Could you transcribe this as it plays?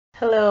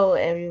Hello,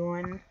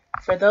 everyone.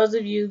 For those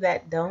of you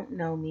that don't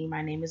know me,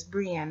 my name is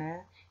Brianna,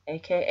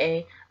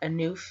 aka A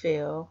New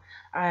Phil.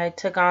 I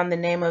took on the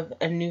name of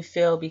A New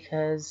Phil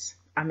because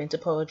I'm into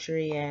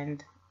poetry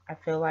and I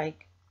feel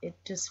like it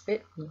just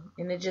fit me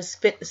and it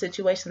just fit the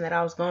situation that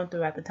I was going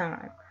through at the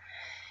time.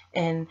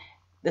 And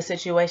the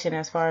situation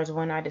as far as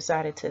when I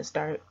decided to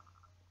start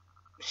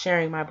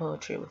sharing my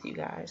poetry with you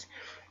guys.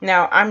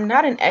 Now, I'm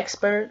not an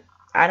expert.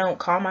 I don't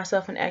call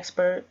myself an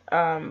expert.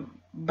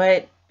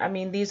 But I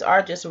mean, these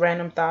are just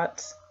random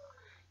thoughts,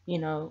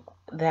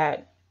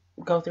 that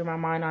go through my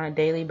mind on a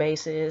daily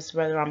basis,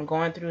 whether I'm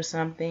going through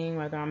something,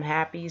 whether I'm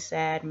happy,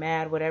 sad,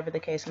 mad, whatever the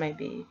case may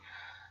be.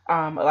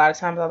 A lot of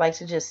times I like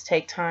to just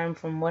take time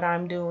from what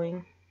I'm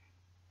doing,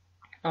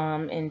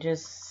 and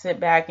just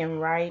sit back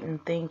and write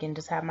and think and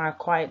just have my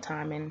quiet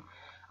time. And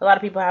a lot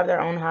of people have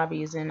their own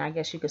hobbies, and I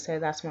guess you could say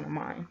that's one of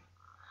mine.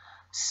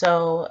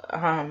 So,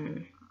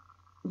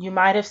 you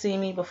might have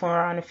seen me before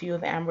on a few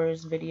of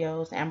Amber's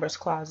videos, Amber's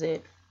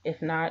Closet. If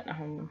not,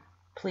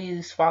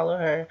 please follow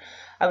her.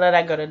 I let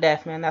that go to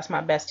death, man. That's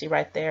my bestie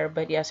right there.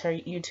 But yes, her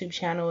YouTube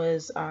channel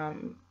is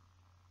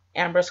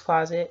Amber's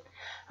Closet.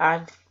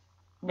 I've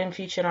been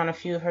featured on a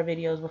few of her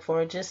videos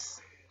before,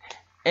 just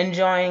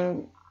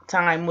enjoying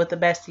time with the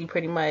bestie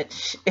pretty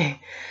much.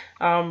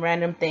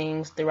 Random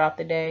things throughout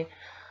the day.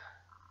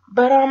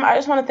 But I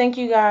just want to thank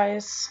you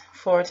guys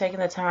for taking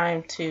the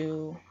time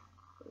to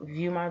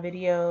view my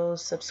videos,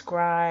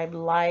 subscribe,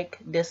 like,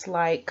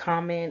 dislike,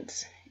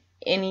 comment.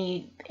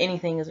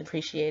 Anything is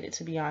appreciated,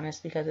 to be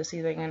honest, because it's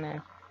either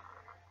gonna,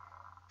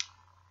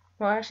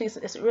 well, actually,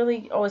 it's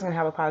really always gonna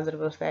have a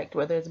positive effect,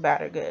 whether it's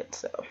bad or good.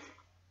 So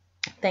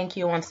thank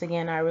you once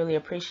again. I really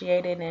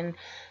appreciate it. And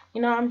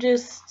I'm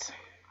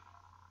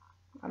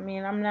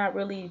not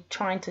really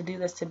trying to do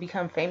this to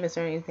become famous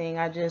or anything.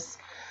 I just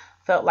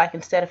felt like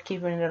instead of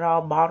keeping it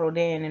all bottled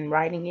in and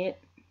writing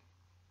it,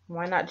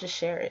 why not just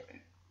share it?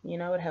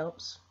 It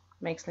helps,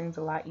 makes things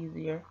a lot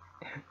easier.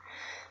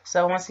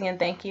 So once again,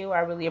 thank you. I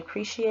really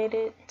appreciate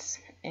it.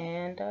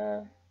 And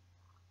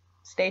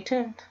stay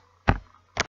tuned.